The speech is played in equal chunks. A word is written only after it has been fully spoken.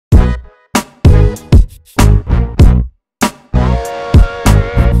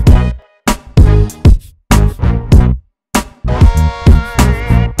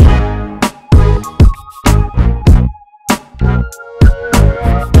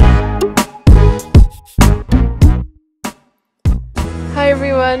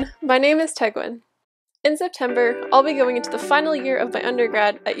everyone, my name is Tegwin. In September, I'll be going into the final year of my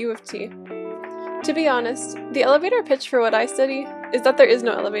undergrad at U of T. To be honest, the elevator pitch for what I study is that there is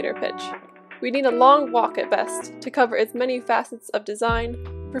no elevator pitch. We need a long walk at best to cover as many facets of design,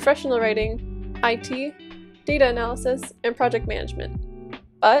 professional writing, IT, data analysis, and project management.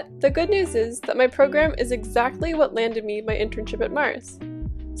 But the good news is that my program is exactly what landed me my internship at MaRS.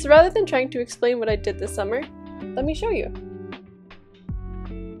 So rather than trying to explain what I did this summer, let me show you.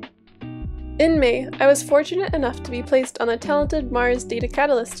 In May, I was fortunate enough to be placed on the talented MaRS Data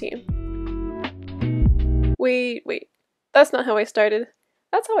Catalyst team. Wait, that's not how I started.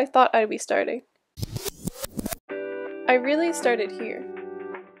 That's how I thought I'd be starting. I really started here.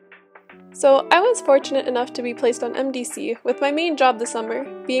 So I was fortunate enough to be placed on MDC, with my main job this summer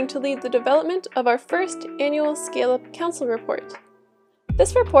being to lead the development of our first annual Scale-Up Council report.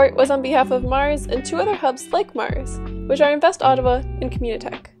 This report was on behalf of MaRS and two other hubs like MaRS, which are Invest Ottawa and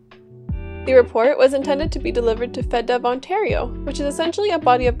Communitech. The report was intended to be delivered to FedDev Ontario, which is essentially a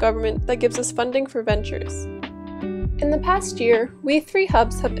body of government that gives us funding for ventures. In the past year, we three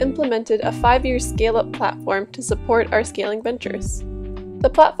hubs have implemented a 5-year scale-up platform to support our scaling ventures.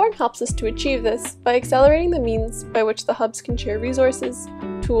 The platform helps us to achieve this by accelerating the means by which the hubs can share resources,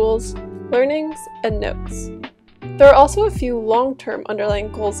 tools, learnings, and notes. There are also a few long-term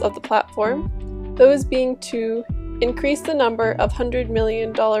underlying goals of the platform, those being to increase the number of $100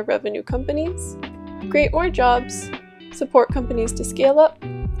 million revenue companies, create more jobs, support companies to scale up,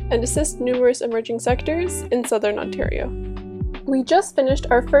 and assist numerous emerging sectors in Southern Ontario. We just finished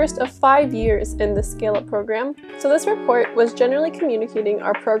our first of 5 years in the Scale Up program, so this report was generally communicating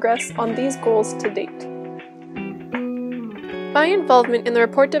our progress on these goals to date. My involvement in the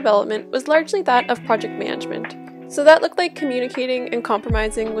report development was largely that of project management, so that looked like communicating and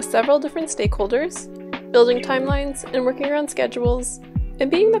compromising with several different stakeholders, building timelines and working around schedules,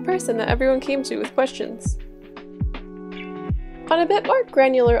 and being the person that everyone came to with questions. On a bit more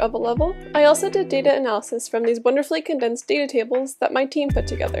granular of a level, I also did data analysis from these wonderfully condensed data tables that my team put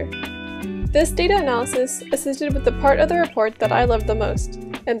together. This data analysis assisted with the part of the report that I loved the most,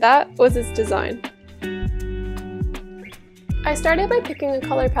 and that was its design. I started by picking a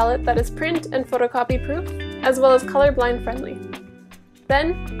color palette that is print and photocopy proof, as well as colorblind friendly.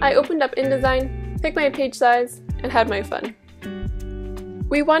 Then, I opened up InDesign, picked my page size, and had my fun.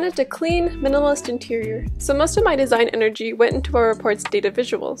 We wanted a clean, minimalist interior, so most of my design energy went into our report's data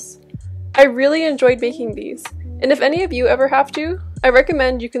visuals. I really enjoyed making these, and if any of you ever have to, I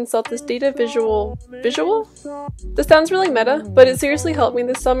recommend you consult this data visual? This sounds really meta, but it seriously helped me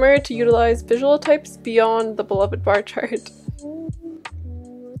this summer to utilize visual types beyond the beloved bar chart.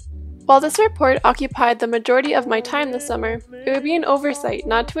 While this report occupied the majority of my time this summer, it would be an oversight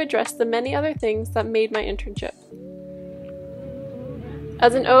not to address the many other things that made my internship.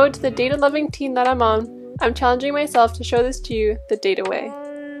 As an ode to the data-loving team that I'm on, I'm challenging myself to show this to you the data way.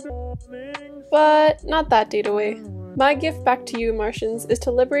 But not that data way. My gift back to you, Martians, is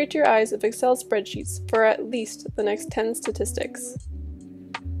to liberate your eyes of Excel spreadsheets for at least the next 10 statistics.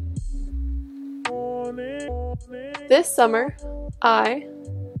 This summer, I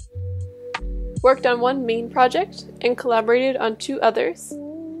worked on one main project and collaborated on 2 others,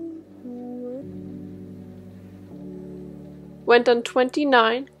 went on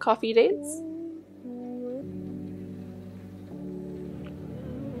 29 coffee dates,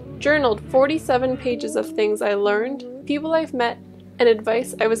 journaled 47 pages of things I learned, people I've met, and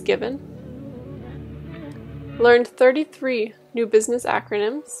advice I was given, learned 33 new business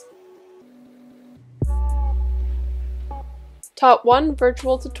acronyms, taught 1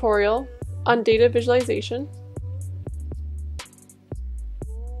 virtual tutorial on data visualization,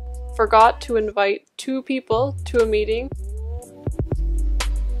 forgot to invite 2 people to a meeting,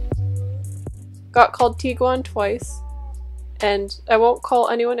 got called Tiguan twice, and I won't call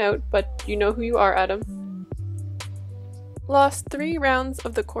anyone out, but you know who you are, Adam. Lost 3 rounds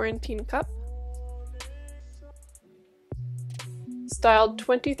of the Quarantine Cup, styled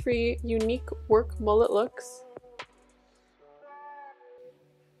 23 unique work mullet looks,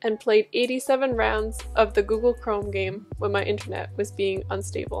 and played 87 rounds of the Google Chrome game when my internet was being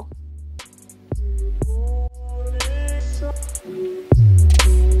unstable.